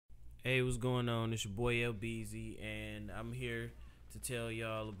Hey, what's going on? It's your boy LBZ, and I'm here to tell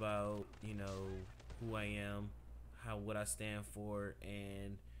y'all about, who I am, what I stand for,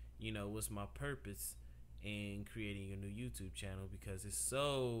 and, what's my purpose in creating a new YouTube channel because there's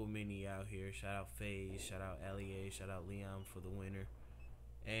so many out here. Shout out FaZe, shout out Alia, shout out Leon for the winner.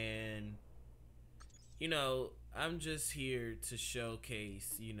 And, I'm just here to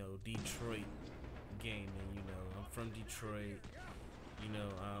showcase, Detroit gaming. I'm from Detroit.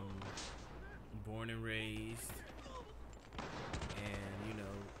 I'm born and raised, and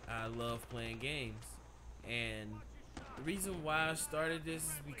I love playing games. And the reason why I started this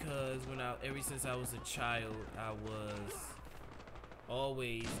is because ever since I was a child, I was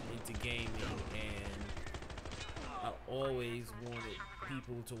always into gaming, and I always wanted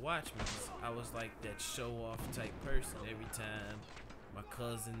people to watch me. I was like that show-off type person. Every time my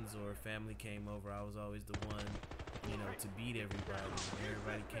cousins or family came over, I was always the one, to beat everybody.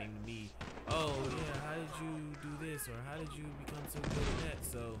 Everybody came to me, oh yeah, how did you do this, or how did you become so good at that?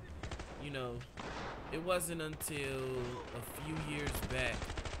 So, it wasn't until a few years back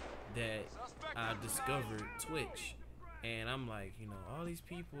that I discovered Twitch, and I'm like, all these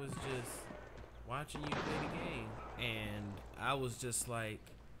people is just watching you play the game, and I was just like,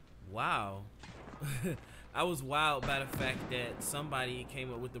 wow. I was wowed by the fact that somebody came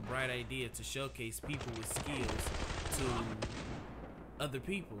up with the bright idea to showcase people with skills to other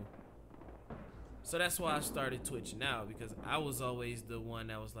people. So that's why I started Twitch now, because I was always the one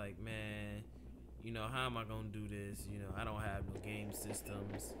that was like, man, how am I gonna do this? I don't have no game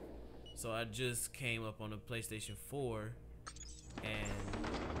systems. So I just came up on the PlayStation 4, and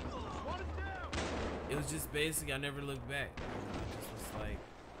it was just basically, I never looked back. I just was like,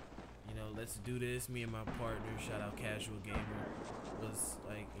 let's do this. Me and my partner, shout out Casual Gamer, was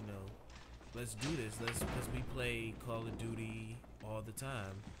like, let's do this. Because we play Call of Duty all the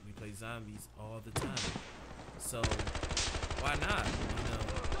time. We play zombies all the time. So why not?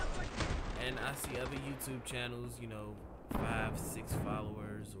 And I see other YouTube channels, 5, 6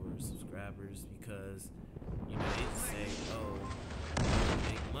 followers or subscribers, because they say, oh,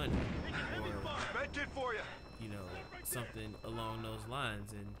 make money, or something along those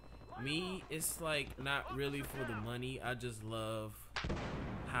lines. And me, it's like not really for the money. I just love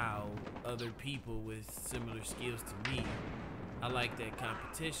how other people with similar skills to me, I like that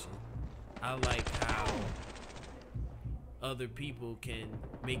competition. I like how other people can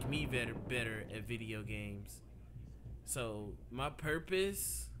make me better at video games. So my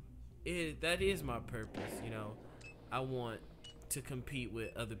purpose that is my purpose. I want to compete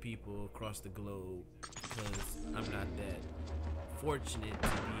with other people across the globe, because I'm not that fortunate to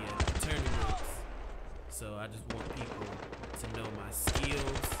be at the tournaments. So I just want people to know my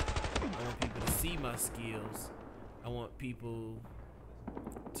skills. I want people to see my skills. I want people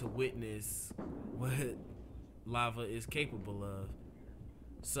to witness what Lava is capable of.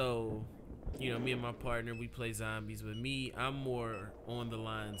 So, me and my partner, we play zombies. With me, I'm more on the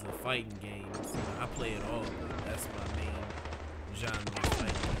lines of fighting games. I play it all. That's my main genre, fighting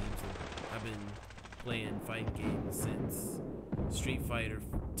games. And I've been playing fighting games since Street Fighter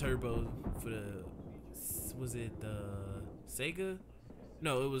Turbo for was it the Sega?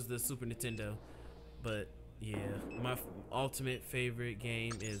 No, it was the Super Nintendo. But yeah, my ultimate favorite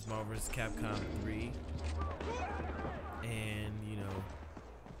game is Marvel vs. Capcom 3. And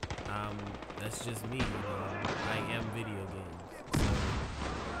that's just me. I am video games. So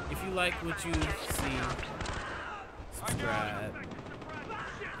if you like what you see, subscribe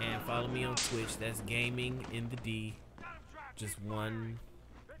and follow me on Twitch. That's gaming in the D, just one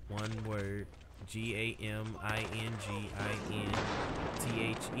word, GAMINGINTHE,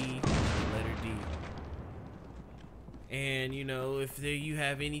 letter D. And if you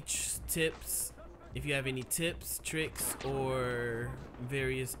have any tips, if you have any tips, tricks, or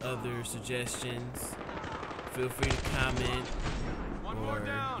various other suggestions, feel free to comment, or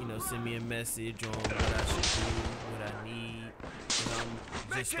send me a message on what I should do, what I need. Because I'm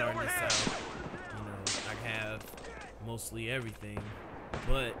just starting this out. I have mostly everything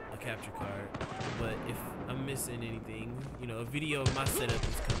but a capture card. But if I'm missing anything, a video of my setup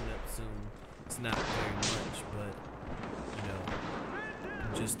is coming up soon. It's not very much, but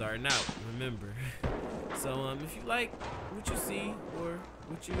I'm just starting out, remember. So if you like what you see or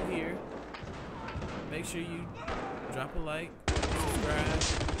what you hear, make sure you drop a like, subscribe,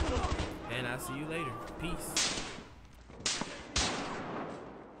 and I'll see you later. Peace.